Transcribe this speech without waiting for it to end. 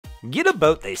Get a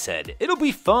boat, they said. It'll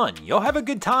be fun. You'll have a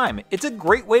good time. It's a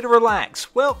great way to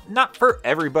relax. Well, not for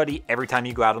everybody every time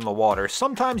you go out on the water.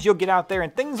 Sometimes you'll get out there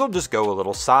and things will just go a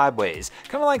little sideways.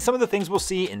 Kind of like some of the things we'll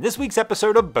see in this week's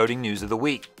episode of Boating News of the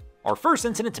Week. Our first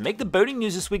incident to make the boating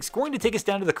news this week is going to take us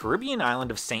down to the Caribbean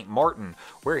island of St. Martin,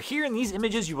 where here in these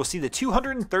images you will see the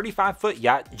 235-foot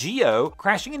yacht Geo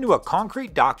crashing into a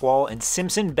concrete dock wall in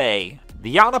Simpson Bay.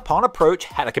 The yacht upon approach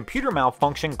had a computer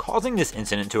malfunction causing this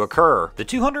incident to occur. The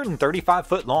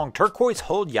 235-foot long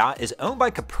turquoise-hulled yacht is owned by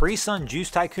Capri Sun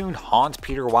juice tycoon Hans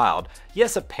Peter Wilde.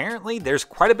 Yes, apparently there's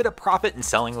quite a bit of profit in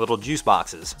selling little juice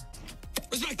boxes.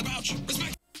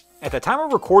 At the time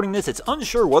of recording this, it's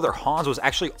unsure whether Hans was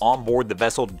actually on board the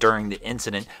vessel during the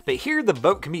incident, but here the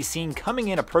boat can be seen coming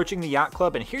in approaching the yacht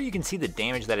club, and here you can see the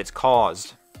damage that it's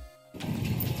caused.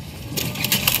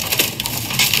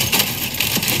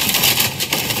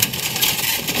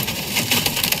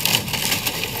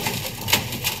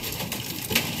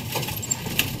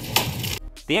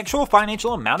 The actual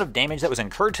financial amount of damage that was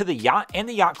incurred to the yacht and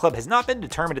the yacht club has not been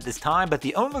determined at this time, but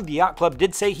the owner of the yacht club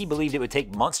did say he believed it would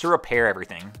take months to repair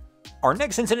everything. Our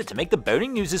next incident to make the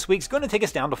boating news this week is going to take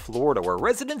us down to Florida, where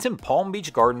residents in Palm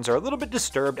Beach Gardens are a little bit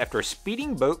disturbed after a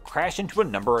speeding boat crashed into a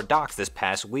number of docks this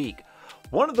past week.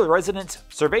 One of the residents'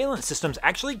 surveillance systems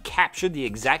actually captured the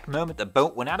exact moment the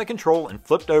boat went out of control and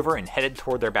flipped over and headed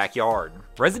toward their backyard.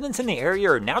 Residents in the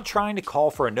area are now trying to call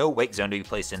for a no-wake zone to be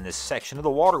placed in this section of the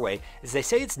waterway, as they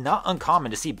say it's not uncommon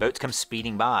to see boats come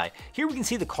speeding by. Here we can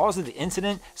see the cause of the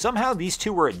incident. Somehow these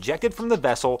two were ejected from the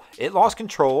vessel, it lost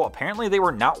control, apparently they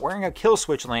were not wearing a kill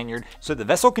switch lanyard, so the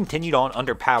vessel continued on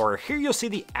under power. Here you'll see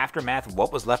the aftermath of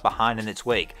what was left behind in its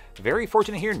wake. Very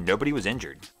fortunate here, nobody was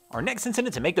injured. Our next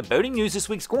incident to make the boating news this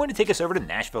week is going to take us over to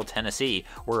Nashville, Tennessee,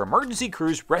 where emergency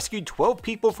crews rescued 12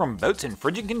 people from boats in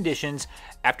frigid conditions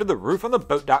after the roof on the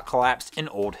boat dock collapsed in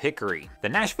Old Hickory. The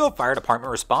Nashville Fire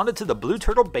Department responded to the Blue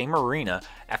Turtle Bay Marina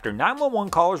after 911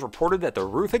 callers reported that the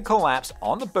roof had collapsed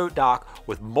on the boat dock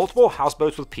with multiple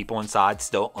houseboats with people inside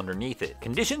still underneath it.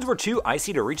 Conditions were too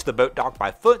icy to reach the boat dock by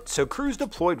foot, so crews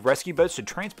deployed rescue boats to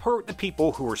transport the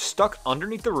people who were stuck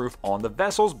underneath the roof on the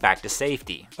vessels back to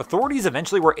safety. Authorities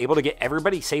eventually were able to get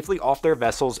everybody safely off their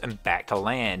vessels and back to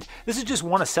land. This is just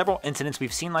one of several incidents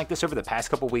we've seen like this over the past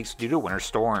couple weeks due to winter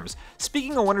storms.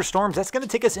 Speaking of winter storms, that's going to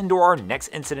take us into our next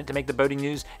incident to make the boating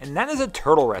news, and that is a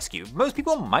turtle rescue. Most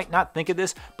people might not think of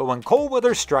this, but when cold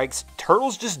weather strikes,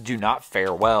 turtles just do not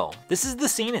fare well. This is the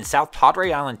scene in South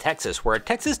Padre Island, Texas, where a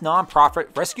Texas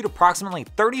nonprofit rescued approximately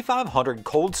 3,500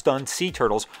 cold-stunned sea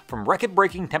turtles from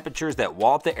record-breaking temperatures that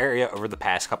walled the area over the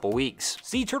past couple weeks.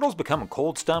 Sea turtles become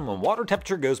cold-stunned when water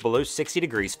temperature goes below 60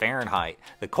 degrees Fahrenheit.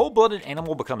 The cold-blooded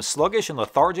animal becomes sluggish and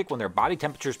lethargic when their body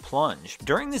temperatures plunge.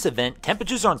 During this event,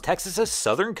 temperatures on Texas's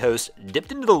southern coast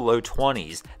dipped into the low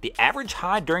 20s. The average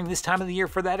high during this time of the year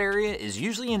for that area is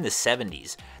usually in the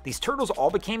 70s. These turtles all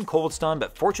became cold-stunned,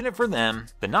 but fortunate for them,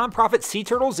 the nonprofit Sea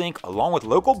Turtles Inc. along with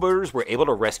local boaters were able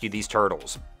to rescue these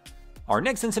turtles. Our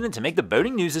next incident to make the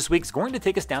boating news this week is going to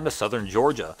take us down to southern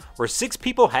Georgia, where 6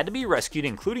 people had to be rescued,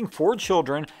 including 4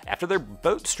 children, after their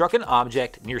boat struck an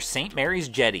object near St. Mary's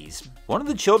Jetties. One of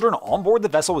the children on board the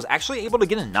vessel was actually able to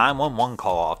get a 911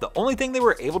 call off. The only thing they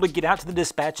were able to get out to the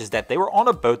dispatch is that they were on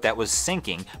a boat that was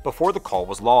sinking before the call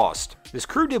was lost. This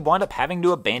crew did wind up having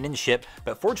to abandon ship,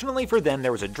 but fortunately for them,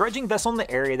 there was a dredging vessel in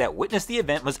the area that witnessed the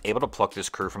event and was able to pluck this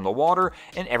crew from the water,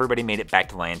 and everybody made it back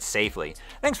to land safely.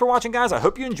 Thanks for watching, guys. I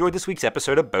hope you enjoyed this week's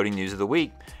episode of Boating News of the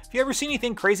Week. If you ever see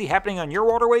anything crazy happening on your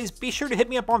waterways, be sure to hit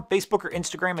me up on Facebook or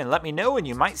Instagram and let me know, and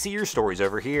you might see your stories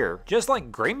over here. Just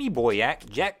like Grammy Boyack,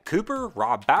 Jack Cooper,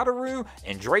 Rob Bowderoo,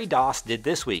 and Dre Doss did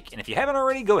this week. And if you haven't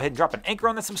already, go ahead and drop an anchor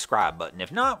on the subscribe button.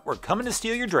 If not, we're coming to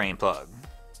steal your drain plug.